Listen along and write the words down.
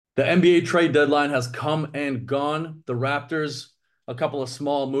The NBA trade deadline has come and gone. The Raptors, a couple of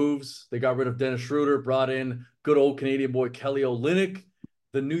small moves. They got rid of Dennis Schroeder, brought in good old Canadian boy Kelly Olynyk.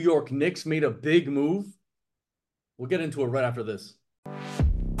 The New York Knicks made a big move. We'll get into it right after this.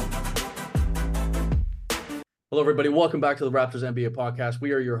 Hello, everybody. Welcome back to the Raptors NBA podcast.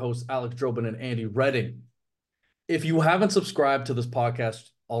 We are your hosts, Alex Drobin and Andy Redding. If you haven't subscribed to this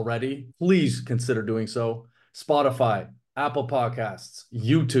podcast already, please consider doing so. Spotify, Apple Podcasts,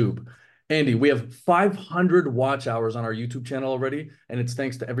 YouTube. Andy, we have 500 watch hours on our YouTube channel already, and it's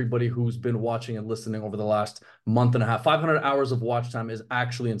thanks to everybody who's been watching and listening over the last month and a half. 500 hours of watch time is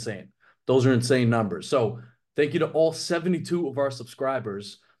actually insane. Those are insane numbers. So thank you to all 72 of our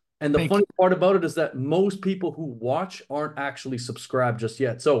subscribers. And the Thank funny you. part about it is that most people who watch aren't actually subscribed just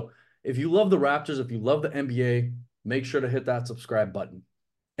yet. So if you love the Raptors, if you love the NBA, make sure to hit that subscribe button.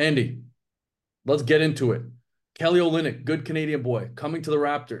 Andy, let's get into it. Kelly Olynyk, good Canadian boy, coming to the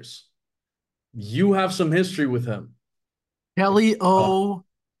Raptors. You have some history with him. Kelly O,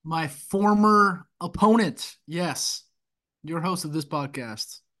 my former opponent. Yes, your host of this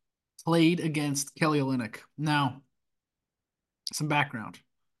podcast played against Kelly Olynyk. Now, some background.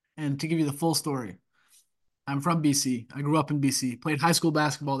 And to give you the full story, I'm from BC. I grew up in BC, played high school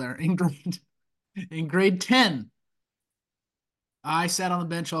basketball there. In grade 10, I sat on the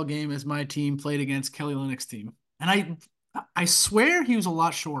bench all game as my team played against Kelly Olynyk's team. And I swear he was a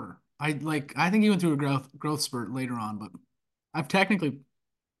lot shorter. I think he went through a growth spurt later on, but I've technically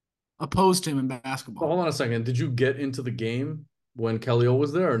opposed him in So basketball. hold on a second. Did you get into the game when Kelly O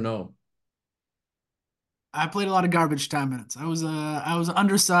was there or no? I played a lot of garbage time minutes. I was an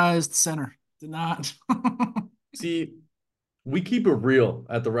undersized center. Did not. See, we keep it real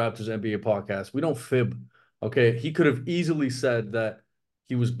at the Raptors NBA podcast. We don't fib. Okay. He could have easily said that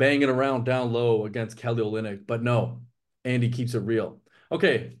he was banging around down low against Kelly Olynyk, but no, Andy keeps it real.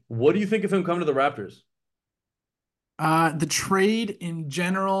 Okay. What do you think of him coming to the Raptors? The trade in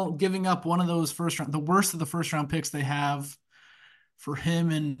general, giving up one of those first round, the worst of the first round picks they have for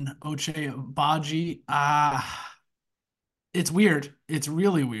him and Ochai Baji. It's weird. It's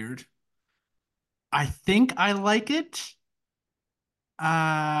really weird. I think I like it.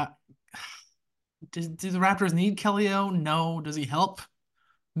 Uh, do the Raptors need Kelly O? No. Does he help?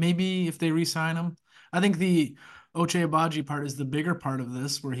 Maybe if they re-sign him. I think the Ochai Abaji part is the bigger part of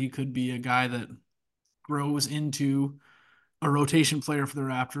this, where he could be a guy that grows into a rotation player for the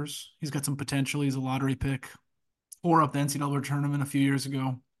Raptors. He's got some potential. He's a lottery pick, or up the NCAA tournament a few years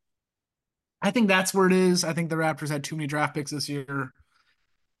ago. I think that's where it is. I think the Raptors had too many draft picks this year.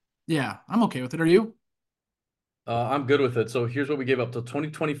 Yeah, I'm okay with it. Are you? I'm good with it. So here's what we gave up: the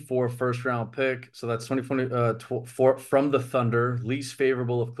 2024 first round pick. So that's 2024 from the Thunder, least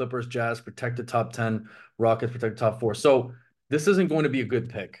favorable of Clippers, Jazz, protected top 10, Rockets, protected top four. So this isn't going to be a good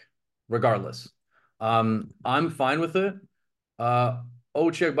pick, regardless. I'm fine with it. Uh,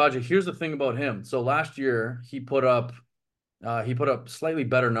 Ochai Agbaji, here's the thing about him. So last year he put up slightly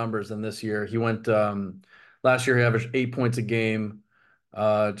better numbers than this year. Last year he averaged 8 points a game,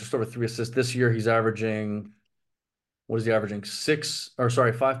 just over 3 assists. This year he's averaging, what is he averaging?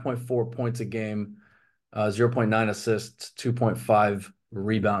 5.4 points a game, 0.9 assists, 2.5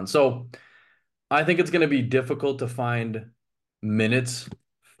 rebounds. So I think it's going to be difficult to find minutes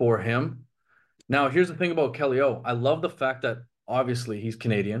for him. Now, here's the thing about Kelly O. I love the fact that obviously he's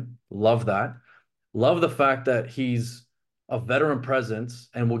Canadian. Love that. Love the fact that he's a veteran presence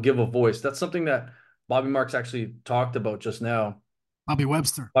and will give a voice. That's something that Bobby Marks actually talked about just now. Bobby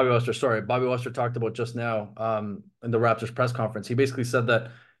Webster. Bobby Webster, sorry. Bobby Webster talked about just now in the Raptors press conference. He basically said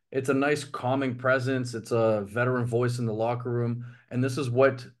that it's a nice calming presence. It's a veteran voice in the locker room. And this is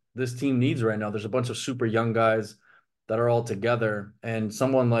what this team needs right now. There's a bunch of super young guys that are all together. And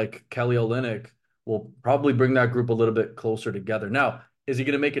someone like Kelly Olynyk will probably bring that group a little bit closer together. Now, is he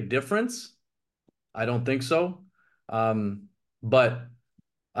going to make a difference? I don't think so. But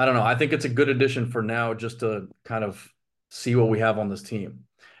I don't know. I think it's a good addition for now just to kind of see what we have on this team.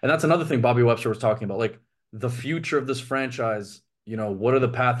 And that's another thing Bobby Webster was talking about, like the future of this franchise, what are the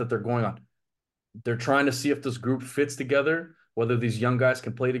path that they're going on? They're trying to see if this group fits together, whether these young guys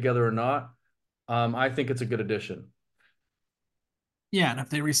can play together or not. I think it's a good addition. Yeah, and if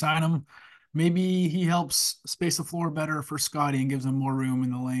they re-sign him, maybe he helps space the floor better for Scotty and gives him more room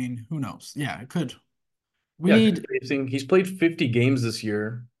in the lane. Who knows? Yeah, it could. We Yeah, good need spacing. He's played 50 games this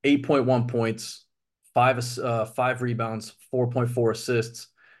year, 8.1 points, five rebounds, 4.4 assists.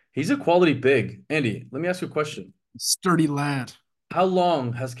 He's a quality big. Andy, let me ask you a question. sturdy lad. How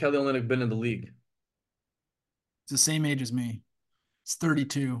long has Kelly Olynyk been in the league? He's the same age as me. He's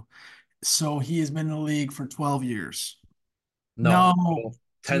 32. So he has been in the league for 12 years. No. No.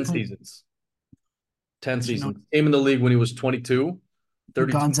 So you 10 think, seasons. 10 you know, seasons. Came in the league when he was 22, the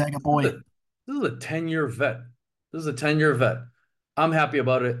 32. Gonzaga boy. This is a 10-year vet. This is a 10-year vet. I'm happy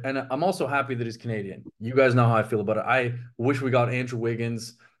about it. And I'm also happy that he's Canadian. You guys know how I feel about it. I wish we got Andrew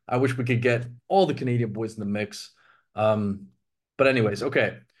Wiggins. I wish we could get all the Canadian boys in the mix. Um, but anyways,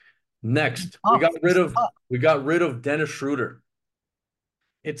 okay. Next, we got Tough. rid It's of tough. we got rid of Dennis Schroeder.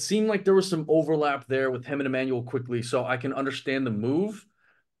 It seemed like there was some overlap there with him and Emmanuel quickly, so I can understand the move.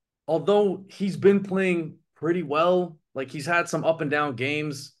 Although he's been playing pretty well, like he's had some up and down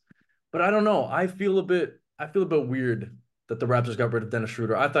games, but I don't know. I feel a bit weird that the Raptors got rid of Dennis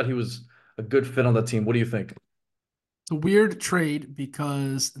Schroeder. I thought he was a good fit on the team. What do you think? It's a weird trade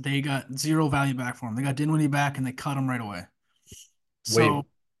because they got zero value back for him. They got Dinwiddie back and they cut him right away. Wait, So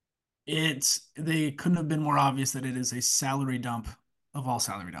they couldn't have been more obvious that it is a salary dump of all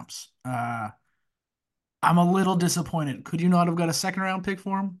salary dumps. I'm a little disappointed. Could you not have got a second round pick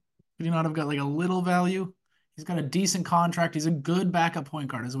for him? Could you not have got like a little value? He's got a decent contract. He's a good backup point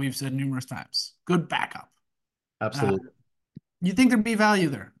guard, as we've said numerous times. Good backup. Uh, absolutely. you think there'd be value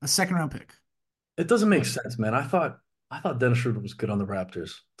there? A second round pick. It doesn't make sense, man. I thought Dennis Schroeder was good on the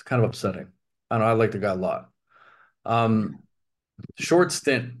Raptors. It's kind of upsetting. I know I like the guy a lot. Um, short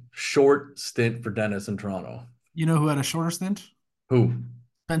stint for Dennis in Toronto. You know who had a shorter stint? Who?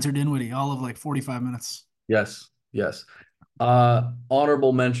 Spencer Dinwiddie, all of like 45 minutes. Yes, yes.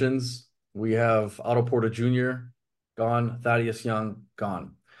 Honorable mentions. We have Otto Porter Jr. gone, Thaddeus Young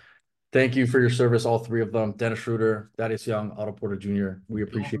gone. Thank you for your service, all three of them. Dennis Schroeder, Thaddeus Young, Otto Porter Jr. We The old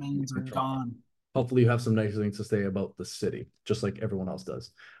appreciate you names are in Toronto. gone. Hopefully, you have some nice things to say about the city, just like everyone else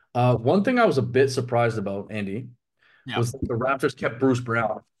does. One thing I was a bit surprised about, Andy, Yeah. was that the Raptors kept Bruce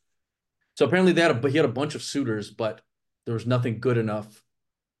Brown. So apparently he had a bunch of suitors, but there was nothing good enough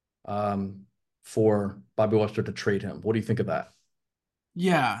um, for Bobby Webster to trade him. What do you think of that?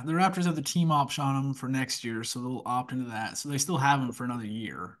 Yeah, the Raptors have the team option on him for next year, so they'll opt into that. So they still have him for another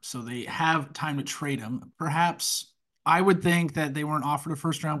year. So they have time to trade him. Perhaps I would think that they weren't offered a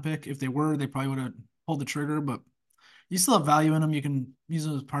first round pick. If they were, they probably would have pulled the trigger, but you still have value in him. You can use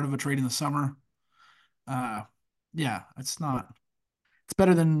him as part of a trade in the summer. Uh yeah, it's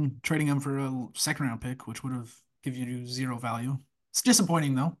better than trading him for a second round pick, which would have give you zero value. It's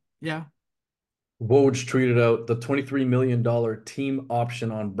disappointing though. Yeah. Woj tweeted out the $23 million team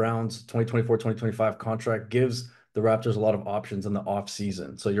option on Brown's 2024-2025 contract gives the Raptors a lot of options in the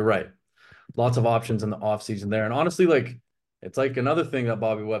offseason. So you're right. Lots of options in the offseason there. And honestly, like it's like another thing that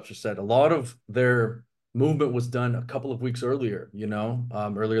Bobby Webster said. A lot of their movement was done a couple of weeks earlier,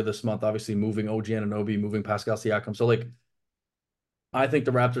 earlier this month, obviously moving OG Anunoby, moving Pascal Siakam. So like I think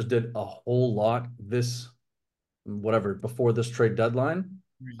the Raptors did a whole lot this whatever before this trade deadline.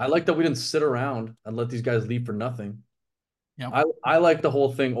 I like that we didn't sit around and let these guys leave for nothing. Yep. I like the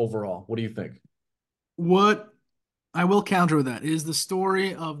whole thing overall. What do you think? What I will counter with that is the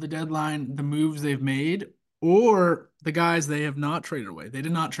story of the deadline, the moves they've made, or the guys they have not traded away. They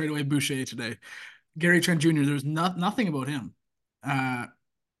did not trade away Boucher today. Gary Trent Jr., there's nothing about him. Uh,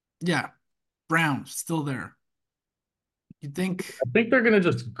 yeah, Brown still there. You'd think, I think they're gonna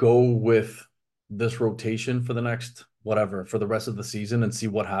just go with this rotation for the next whatever for the rest of the season and see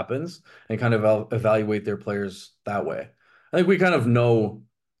what happens and kind of evaluate their players that way. I think we kind of know,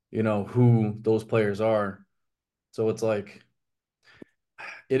 who those players are. So it's like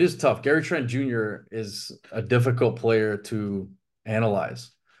it is tough. Gary Trent Jr. is a difficult player to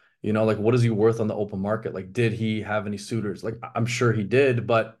analyze. Like what is he worth on the open market? Like, did he have any suitors? Like, I'm sure he did,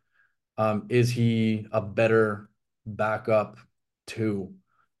 but is he a better backup two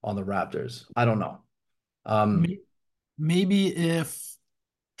on the Raptors? I don't know. Um, maybe if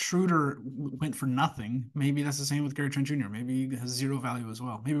Schroeder went for nothing, maybe that's the same with Gary Trent Jr. Maybe he has zero value as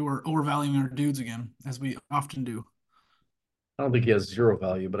well. Maybe we're overvaluing our dudes again, as we often do. I don't think he has zero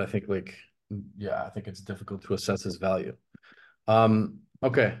value, but I think yeah, I think it's difficult to assess his value.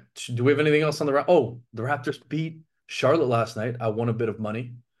 Okay. Do we have anything else on the Oh, the Raptors beat Charlotte last night. I won a bit of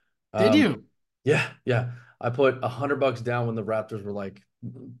money. Did Um, you? yeah, yeah. I put $100 down when the Raptors were like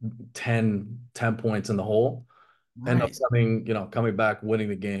 10 points in the hole. End up Nice. coming back, winning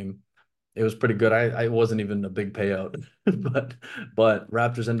the game. It was pretty good. I wasn't even a big payout, but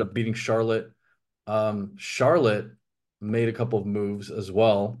Raptors end up beating Charlotte. Charlotte made a couple of moves as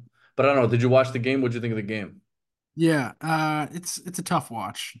well. But I don't know. Did you watch the game? What'd you think of the game? Yeah, it's a tough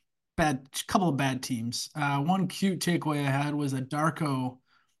watch. Bad couple of bad teams. One cute takeaway I had was that Darko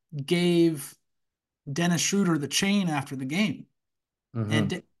gave Dennis Schroeder the chain after the game,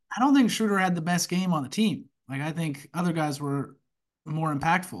 and Hmm. I don't think Schroeder had the best game on the team. Like I think other guys were more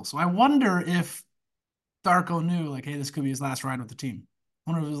impactful. So I wonder if Darko knew, like, hey, this could be his last ride with the team.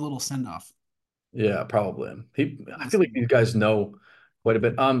 Wonder if it was a little send off. Yeah, probably. I Nice. feel like these guys know quite a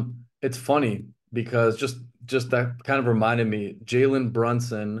bit. It's funny because just that kind of reminded me. Jalen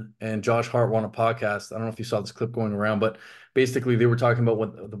Brunson and Josh Hart were on a podcast. I don't know if you saw this clip going around, but basically they were talking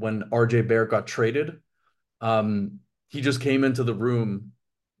about when RJ Barrett got traded. Um, he just came into the room.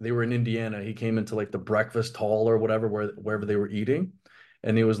 They were in Indiana. He came into like the breakfast hall or whatever, wherever they were eating,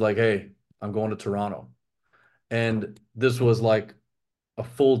 and he was like, "Hey, I'm going to Toronto." And this was like a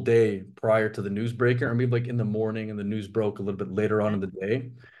full day prior to the news breaker. I mean, like in the morning, and the news broke a little bit later on in the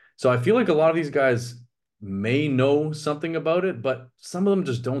day. So I feel like a lot of these guys may know something about it, but some of them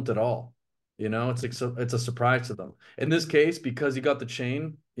just don't at all. It's like it's a surprise to them. In this case, because he got the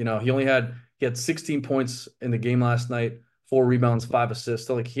chain, he had 16 points in the game last night, 4 rebounds, 5 assists.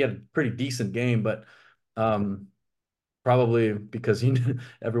 So like he had a pretty decent game, but um probably because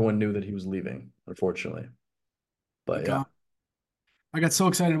everyone knew that he was leaving, unfortunately. But Like, yeah, I got so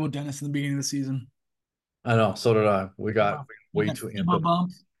excited about Dennis in the beginning of the season. I know. So did I. We got Wow. You way got too amped FEMA up.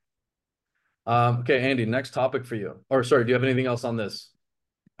 bump. Okay, Andy, next topic for you. Or sorry, do you have anything else on this?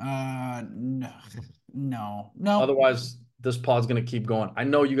 No, no. Otherwise, this pod's gonna keep going. I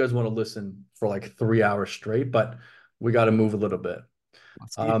know you guys want to listen for like 3 hours straight, but we got to move a little bit.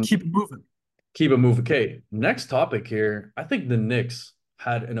 Let's Um, keep it moving. keep it moving. Okay, next topic here. I think the Knicks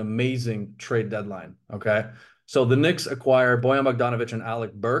had an amazing trade deadline. Okay, so the Knicks acquire Bojan Bogdanovic and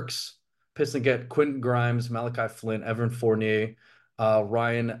Alec Burks. Pistons get Quentin Grimes, Malachi Flynn, Evan Fournier,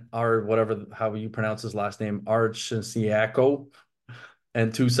 Ryan or whatever how you pronounce his last name, Arcidiaco,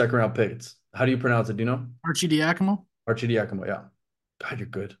 and 2 second round picks. How do you pronounce it? Do you know? Archie Diacomo. Arcidiacomo. Yeah. God, you're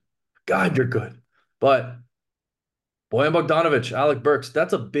good. God, you're good. But Bojan Bogdanovic, Alec Burks,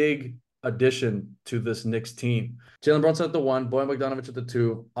 that's a big addition to this Knicks team. Jalen Brunson at the one, Bojan Bogdanovic at the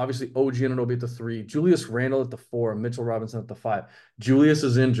two, obviously OG Anunoby at the three, Julius Randle at the four, Mitchell Robinson at the five. Julius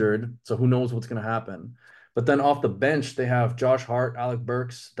is injured, so who knows what's going to happen. But then off the bench, they have Josh Hart, Alec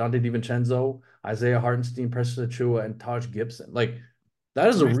Burks, Dante DiVincenzo, Isaiah Hartenstein, Precious Achua, and Taj Gibson. Like, that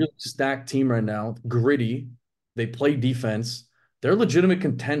is a Nice. really stacked team right now. Gritty. They play defense. They're legitimate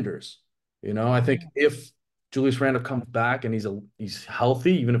contenders. I think if Julius Randle comes back and he's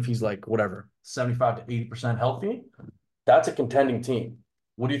healthy, even if he's like whatever, 75 to 80% healthy, that's a contending team.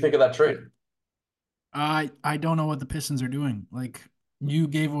 What do you think of that trade? I don't know what the Pistons are doing. Like you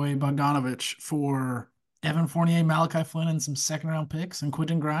gave away Bogdanovich for Evan Fournier, Malachi Flynn, and some second round picks and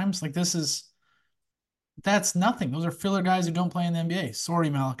Quentin Grimes. Like that's nothing. Those are filler guys who don't play in the NBA. Sorry,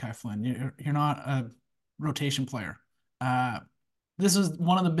 Malachi Flynn. You're not a rotation player. Uh, this is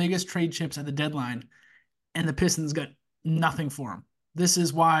one of the biggest trade chips at the deadline, and the Pistons got nothing for him. This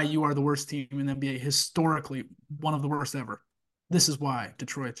is why you are the worst team in the NBA, historically, one of the worst ever. This is why,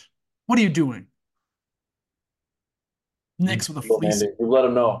 Detroit. What are you doing? You Knicks with a go, Andy. fleecing. You let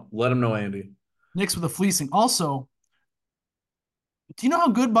him know. Let him know, Andy. Knicks with a fleecing. Also, do you know how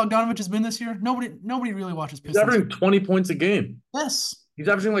good Bogdanovich has been this year? Nobody really watches He's Pistons. averaging 20 points a game. Yes. He's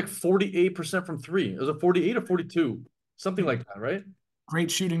averaging like 48% from three. It was a 48 or 42, something like that, right?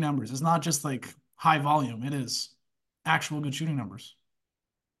 Great shooting numbers. It's not just like high volume. It is actual good shooting numbers.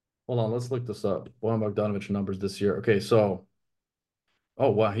 Hold on, let's look this up. Bojan Bogdanovic numbers this year. Okay, so oh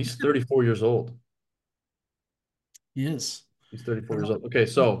wow, he's 34 years old. He is. He's 34 years old. Okay,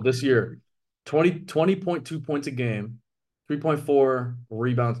 so this year, 20.2 points a game, 3.4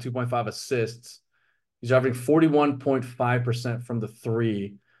 rebounds, 2.5 assists. He's averaging 41.5% from the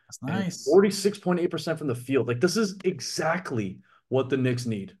three That's and nice. 46.8% from the field. Like, this is exactly what the Knicks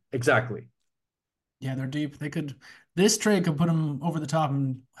need. Exactly. Yeah, they're deep. This trade could put him over the top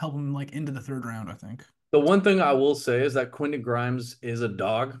and help him like into the third round, I think. The one thing I will say is that Quentin Grimes is a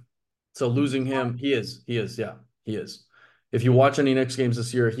dog. So losing him, yeah, he is. If you watch any Knicks games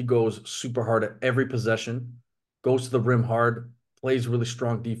this year, he goes super hard at every possession, goes to the rim hard, plays really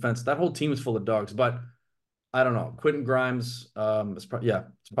strong defense. That whole team is full of dogs, but I don't know. Quentin Grimes, it's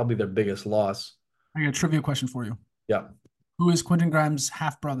probably their biggest loss. I got a trivia question for you. Yeah. Who is Quentin Grimes'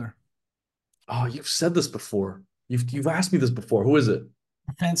 half brother? Oh, you've said this before. You've asked me this before. Who is it?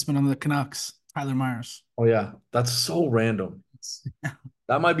 Defenseman on the Canucks, Tyler Myers. Oh yeah, that's so random.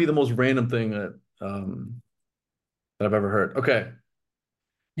 That might be the most random thing that I've ever heard. Okay.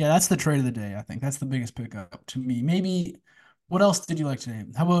 Yeah, that's the trade of the day, I think. That's the biggest pickup to me. Maybe what else did you like today?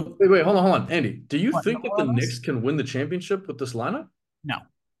 How about Wait, hold on. Andy, do you what? No think that more the on Knicks this? can win the championship with this lineup? No.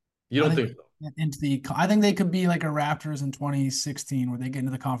 You I don't think think they so? get into the I think they could be like a Raptors in 2016 where they get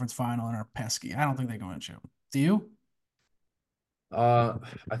into the conference final and are pesky. I don't think they go into chip. Do you? Uh,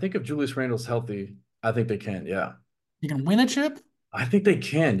 I think if Julius Randle's healthy, I think they can. Yeah. You can win a chip? I think they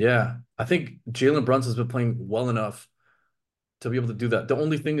can. Yeah. I think Jalen Brunson's been playing well enough. to be able to do that. The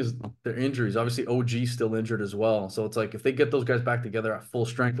only thing is their injuries. Obviously, OG still injured as well. So it's like if they get those guys back together at full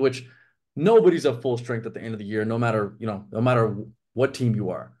strength, which nobody's at full strength at the end of the year, no matter, no matter what team you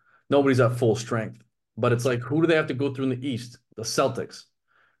are, nobody's at full strength. But it's like, who do they have to go through in the East? The Celtics,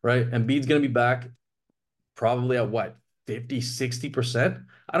 right? And Embiid's going to be back probably at what, 50, 60%?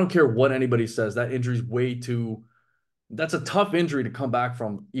 I don't care what anybody says. That injury's way too, that's a tough injury to come back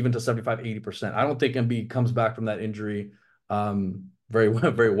from, even to 75, 80%. I don't think Embiid comes back from that injury very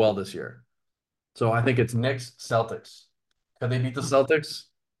very well this year. So I think it's Knicks, Celtics. Could they beat the Celtics?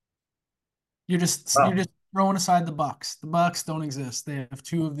 You're Wow. just throwing aside the Bucks. The Bucks don't exist. They have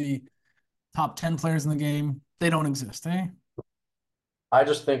two of the top 10 players in the game. They don't exist, eh? I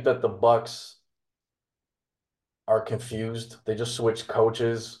just think that the Bucks are confused. They just switched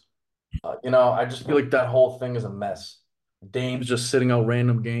coaches. I just feel like that whole thing is a mess. Dame's just sitting out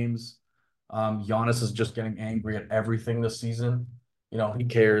random games. Giannis is just getting angry at everything this season. He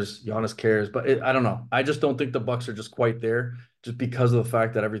cares. Giannis cares, but I don't know. I just don't think the Bucks are just quite there, just because of the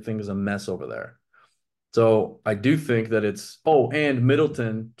fact that everything is a mess over there. So I do think that it's. Oh, and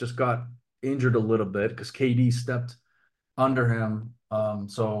Middleton just got injured a little bit because KD stepped under him.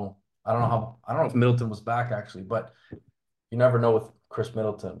 So I don't know if Middleton was back actually, but you never know with Chris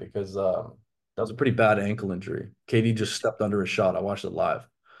Middleton because that was a pretty bad ankle injury. KD just stepped under a shot. I watched it live.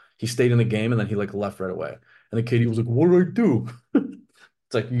 He stayed in the game and then he like left right away. And then KD was like, "What do I do?"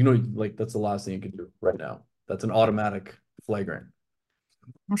 It's like like that's the last thing you can do right now. That's an automatic flagrant.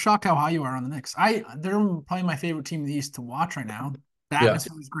 I'm shocked how high you are on the Knicks. They're probably my favorite team in the East to watch right now. The Yeah,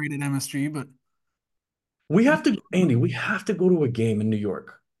 atmosphere is great at MSG, but we have to, Andy. We have to go to a game in New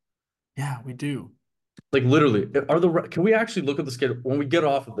York. yeah, we do. Like literally, can we actually look at the schedule when we get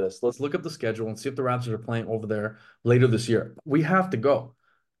off of this? Let's look at the schedule and see if the Raptors are playing over there later this year. We have to go.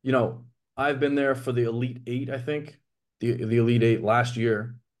 You know, I've been there for the Elite Eight, I think. The Elite Eight last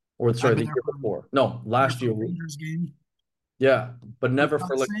year, or I've sorry, been the there year for before. No, there last for year. a Rangers game. Yeah, but It's never not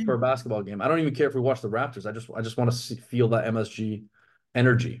for the like for same. a basketball game. I don't even care if we watch the Raptors. I just want to feel that MSG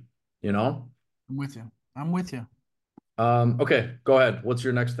energy, you know? I'm with you. I'm with you. Okay, go ahead. What's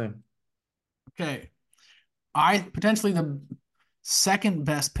your next thing? Okay. I potentially the second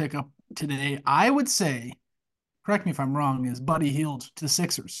best pickup today, I would say, correct me if I'm wrong, is Buddy Hield to the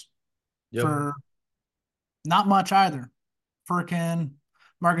Sixers Yep. for not much either. Furkan,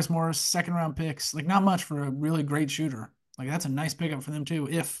 Marcus Morris, second round picks, like not much for a really great shooter. Like that's a nice pickup for them too.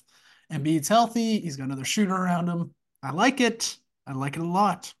 If Embiid's healthy, he's got another shooter around him. I like it. I like it a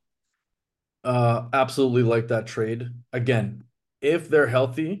lot. Absolutely like that trade. Again, if they're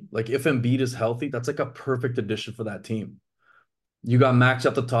healthy, like if Embiid is healthy, that's like a perfect addition for that team. You got Max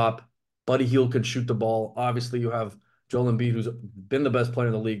at the top. Buddy Hield can shoot the ball. Obviously, you have Joel Embiid, who's been the best player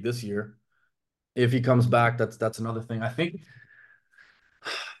in the league this year. If he comes back, that's another thing.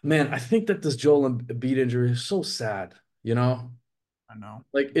 Man, I think that this Joel Embiid injury is so sad. You know, I know.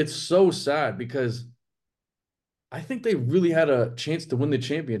 like it's so sad because I think they really had a chance to win the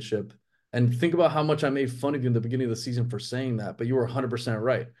championship. And think about how much I made fun of you in the beginning of the season for saying that, but you were 100%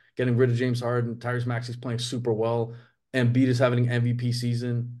 right. Getting rid of James Harden, Tyrese Maxey's playing super well, and Embiid is having an MVP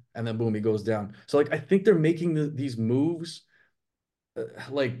season, and then boom, he goes down. So like I think they're making these moves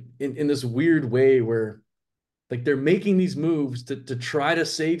like in this weird way where like they're making these moves to try to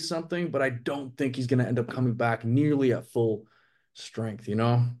save something, but I don't think he's going to end up coming back nearly at full strength, you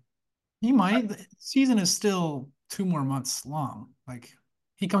know? He might. The season is still 2 more months long. Like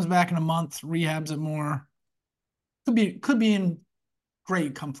he comes back in a month, rehabs it more. Could be in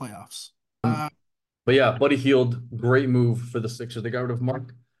great come playoffs. But yeah, Buddy Hield, great move for the Sixers. They got rid of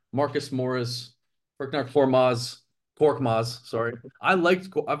Marcus Morris, Korkmaz, sorry.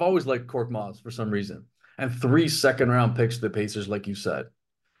 I've always liked Korkmaz for some reason. And 3 second-round picks to the Pacers, like you said.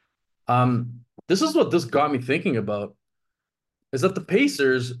 This is what this got me thinking about is that the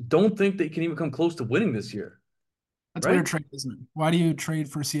Pacers don't think they can even come close to winning this year, That's right? weird trade, isn't it? Why do you trade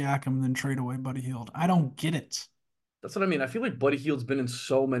for Siakam and then trade away Buddy Hield? I don't get it. That's what I mean. I feel like Buddy Hield's been in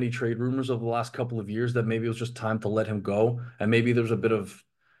so many trade rumors over the last couple of years that maybe it was just time to let him go. And maybe there's a bit of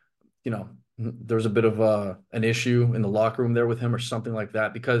there's a bit of an issue in the locker room there with him or something like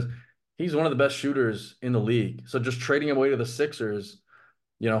that because he's one of the best shooters in the league. So just trading him away to the Sixers,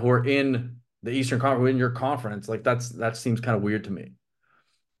 who are in the Eastern Conference, who are in your conference, like that seems kind of weird to me.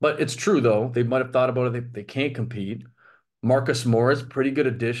 But it's true though. They might have thought about it. They can't compete. Marcus Morris, pretty good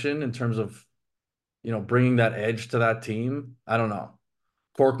addition in terms of, bringing that edge to that team. I don't know.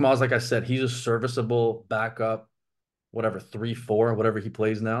 Korkmaz, like I said, he's a serviceable backup, whatever, 3-4, whatever he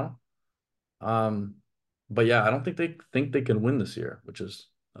plays now. Um, but yeah, I don't think they can win this year, which is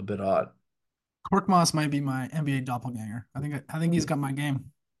a bit odd. Korkmaz might be my NBA doppelganger. I think he's got my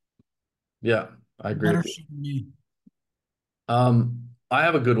game. Yeah, I agree Better with you. shoot than me. I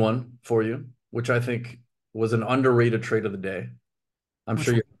have a good one for you, which I think was an underrated trade of the day. I'm Which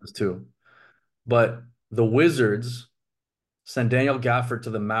sure you one? have this too. But the Wizards sent Daniel Gafford to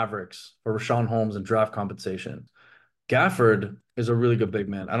the Mavericks for Rashawn Holmes and draft compensation. Gafford is a really good big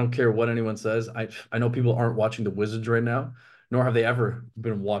man. I don't care what anyone says. I know people aren't watching the Wizards right now, nor have they ever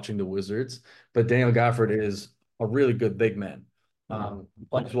been watching the Wizards. But Daniel Gafford is a really good big man.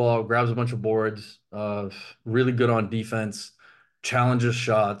 Plays well, grabs a bunch of boards, really good on defense, challenges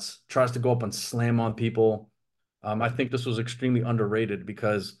shots, tries to go up and slam on people. I think this was extremely underrated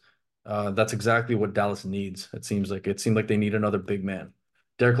because that's exactly what Dallas needs. It seemed like they need another big man.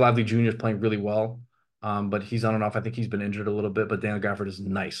 Derek Lively Jr. is playing really well. But he's on and off. I think he's been injured a little bit, but Daniel Gafford is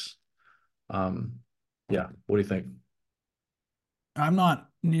nice. Um, yeah. What do you think? I'm not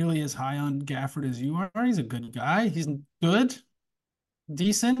nearly as high on Gafford as you are. He's a good guy. He's good,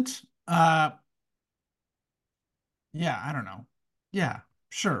 decent. Yeah, I don't know. Yeah, You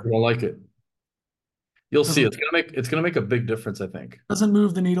sure. don't like it? You'll see. Doesn't It's gonna make a big difference, I think. doesn't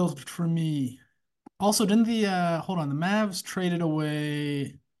move the needle for me. Also, didn't the hold on, the Mavs traded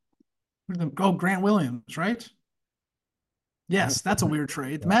away Grant Williams, right? I don't Yes, that's a weird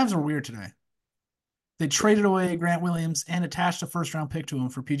trade. The know. Mavs are weird today. They traded away Grant Williams and attached a first round pick to him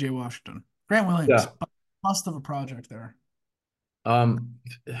for PJ Washington. Grant Williams, Yeah. bust of a project there. Um,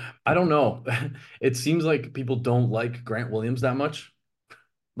 I don't know. It seems like people don't like Grant Williams that much,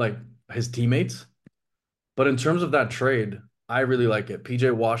 like his teammates. But in terms of that trade, I really like it.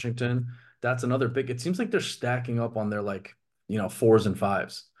 PJ Washington, that's another big. It seems like they're stacking up on their like, fours and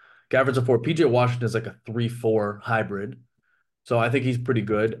fives. Gafford's a four. PJ Washington is like a 3-4 hybrid. So I think he's pretty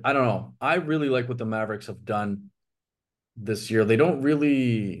good. I don't know. I really like what the Mavericks have done this year. They don't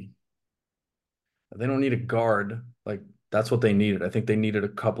need a guard. Like that's what they needed. I think they needed a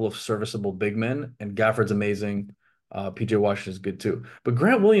couple of serviceable big men, and Gafford's amazing. PJ Washington's good too. But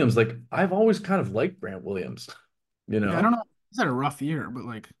Grant Williams, like I've always kind of liked Grant Williams, you Yeah, I know? don't know. He's had a rough year, but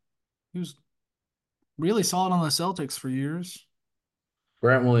like he was really solid on the Celtics for years.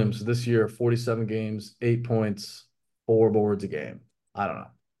 Grant Williams this year, 47 games, 8 points, 4 boards a game. I don't know.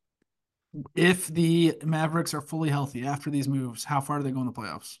 If the Mavericks are fully healthy after these moves, how far do they go in the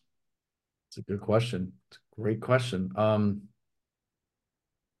playoffs? It's a good question. It's a great question.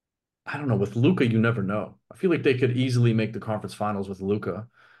 I don't know. With Luca, you never know. I feel like they could easily make the conference finals with Luca,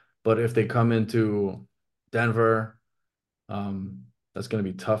 but if they come into Denver, that's going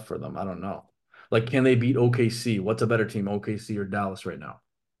to be tough for them. I don't know. Like, can they beat OKC? What's a better team, OKC or Dallas right now?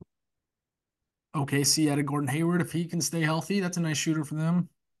 OKC added Gordon Hayward. If he can stay healthy, that's a nice shooter for them.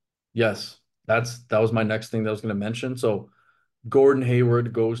 Yes, that was my next thing that I was going to mention. So Gordon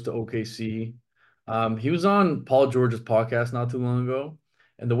Hayward goes to OKC. He was on Paul George's podcast not too long ago,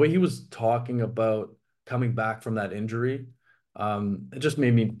 and the way he was talking about coming back from that injury, it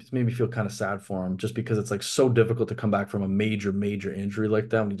made me feel kind of sad for him, just because it's like so difficult to come back from a major, major injury like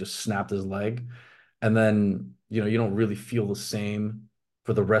that when he just snapped his leg, and then you don't really feel the same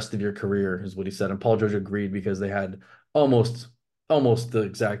for the rest of your career, is what he said. And Paul George agreed because they had almost almost the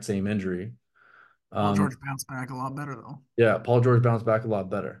exact same injury. Paul Um, George bounced back a lot better though. yeah, Paul George bounced back a lot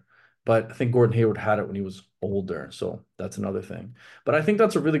better. But I think Gordon Hayward had it when he was older. So that's another thing. But I think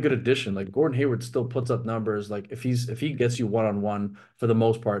that's a really good addition. Like Gordon Hayward still puts up numbers. Like if he gets you one-on-one, for the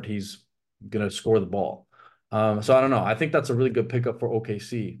most part, he's gonna score the ball. So I don't know. I think that's a really good pickup for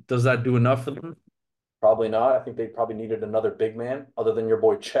OKC. Does that do enough for them? Probably not. I think they probably needed another big man other than your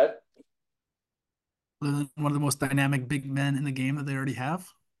boy Chet. One of the most dynamic big men in the game that they already have.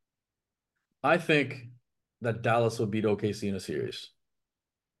 I think that Dallas will beat OKC in a series.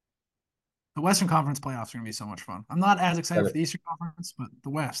 The Western Conference playoffs are going to be so much fun. I'm not as excited Yeah. for the Eastern Conference, but the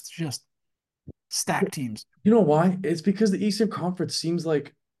West, just stacked teams. You know why? It's because the Eastern Conference seems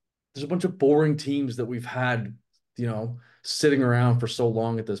like there's a bunch of boring teams that we've had, sitting around for so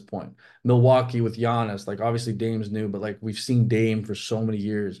long at this point. Milwaukee with Giannis, like obviously Dame's new, but like we've seen Dame for so many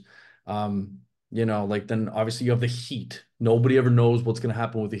years. Like then obviously you have the Heat. Nobody ever knows what's going to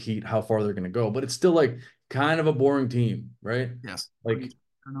happen with the Heat, how far they're going to go, but it's still like kind of a boring team, right? Yes, Like, agreed.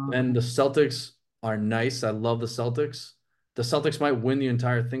 Or not. and the Celtics are nice. I love the Celtics. The Celtics might win the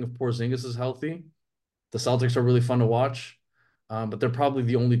entire thing if Porzingis is healthy. The Celtics are really fun to watch, but they're probably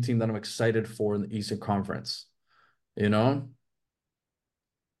the only team that I'm excited for in the Eastern Conference, you know?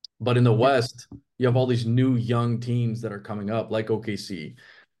 But in the Yeah, West, you have all these new young teams that are coming up, like OKC.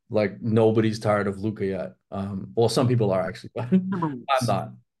 Like nobody's tired of Luca yet. Well, some people are actually, but I'm Timberwolves.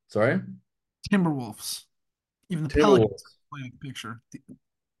 not. Sorry? Timberwolves. Even the Pelicans Timberwolves. play like the picture.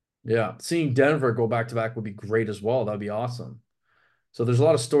 Yeah, seeing Denver go back to back would be great as well. That'd be awesome. So there's a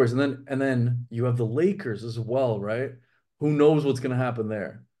lot of stories, and then you have the Lakers as well, right? Who knows what's gonna happen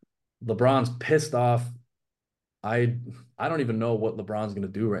there? LeBron's pissed off. I I don't even know what LeBron's gonna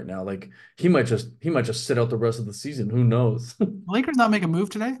do right now. Like he might just sit out the rest of the season. Who knows? The Lakers not make a move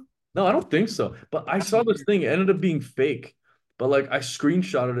today? No, I don't think so. But I That's saw this weird. thing. It ended up being fake. But like I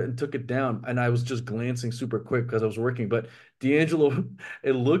screenshotted it and took it down, and I was just glancing super quick because I was working. But D'Angelo,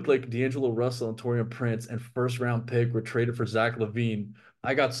 it looked like D'Angelo Russell and Torian Prince and first round pick were traded for Zach LaVine.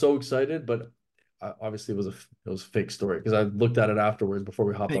 I got so excited, but obviously it was a fake story because I looked at it afterwards before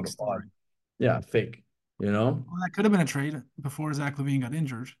we hopped on Fake the pod. story. Yeah, fake. You know. Well, that could have been a trade before Zach LaVine got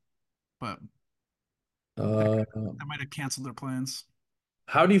injured, but that Uh, that might have canceled their plans.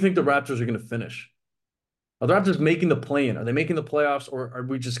 how do you think the Raptors are going to finish? Are the Raptors making the play-in? Are they making the playoffs, or are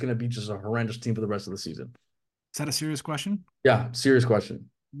we just going to be just a horrendous team for the rest of the season? Is that a serious question? Yeah, serious question.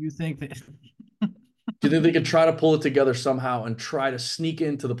 You think that Do you think they could try to pull it together somehow and try to sneak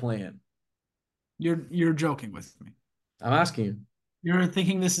into the play-in? you're joking with me? I'm asking you. You're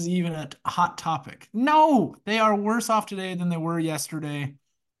thinking this is even a hot topic. No, they are worse off today than they were yesterday.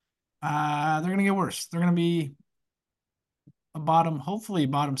 They're gonna get worse. They're gonna be a bottom, hopefully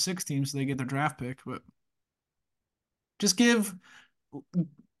bottom six team, so they get their draft pick. But just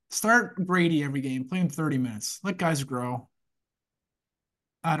start Brady every game, play him 30 minutes, let guys grow.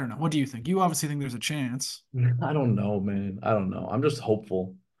 I don't know. What do you think? You obviously think there's a chance. I don't know, man. I don't know. I'm just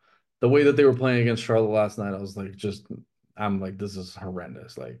hopeful. The way that they were playing against Charlotte last night, I was like, I'm like, this is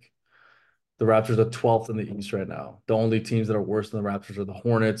horrendous. Like, the Raptors are 12th in the East right now. The only teams that are worse than the Raptors are the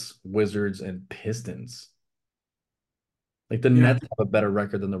Hornets, Wizards, and Pistons. Like the Yeah, Nets have a better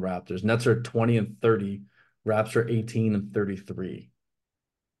record than the Raptors. Nets are 20 and 30. Raps are 18 and 33.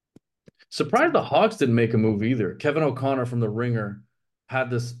 Surprised the Hawks didn't make a move either. Kevin O'Connor from The Ringer had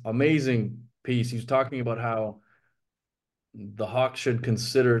this amazing piece. He was talking about how the Hawks should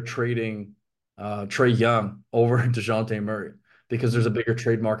consider trading Trae Young over DeJounte Murray because there's a bigger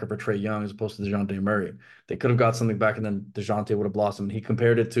trade market for Trae Young as opposed to DeJounte Murray. They could have got something back and then DeJounte would have blossomed. He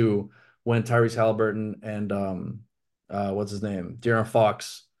compared it to when Tyrese Halliburton and what's his name? De'Aaron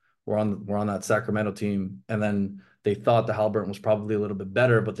Fox were on that Sacramento team. And then they thought the Halliburton was probably a little bit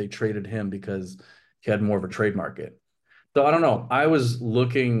better, but they traded him because he had more of a trade market. So I don't know. I was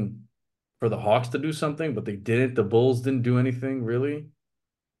looking for the Hawks to do something, but they didn't. The Bulls didn't do anything really.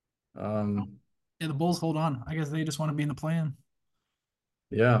 Um, yeah. The Bulls hold on. I guess they just want to be in the plan.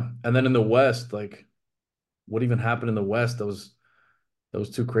 yeah. And then in the West, like what even happened in the West? That was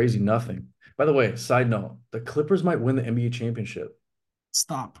too crazy. Nothing. By the way, side note, the Clippers might win the NBA championship.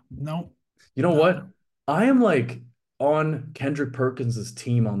 Stop. No, You know no. what? I am like on Kendrick Perkins's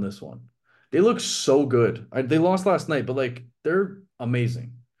team on this one. They look so good. They lost last night, but like they're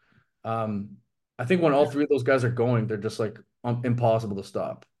amazing. Um, I think when all three of those guys are going, they're just like impossible to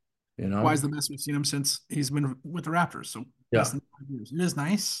stop. You Why know? is the best we've seen him since he's been with the Raptors? So Yeah, best in 5 years. It is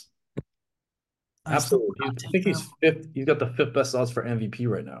nice. I still would absolutely. not I take think he's them. fifth. He's got the fifth best odds for MVP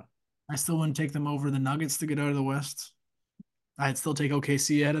right now. I still wouldn't take them over the Nuggets to get out of the West. I'd still take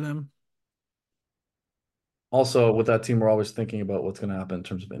OKC ahead of them. Also, with that team, we're always thinking about what's going to happen in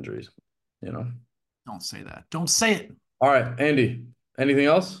terms of injuries. You know. Don't say that. Don't say it. All right, Andy. Anything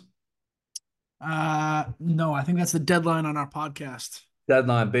else? No, I think that's the deadline on our podcast.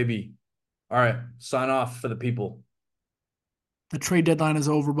 Deadline, baby. All right, sign off for the people. The trade deadline is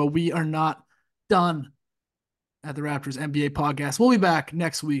over, but we are not done at the Raptors NBA podcast. We'll be back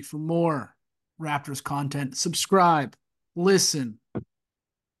next week for more Raptors content. Subscribe, listen,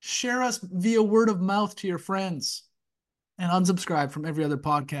 share us via word of mouth to your friends, and unsubscribe from every other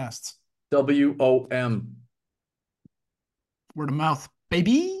podcast. WOM. Word of mouth,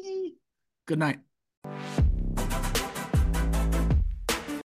 baby. Good night.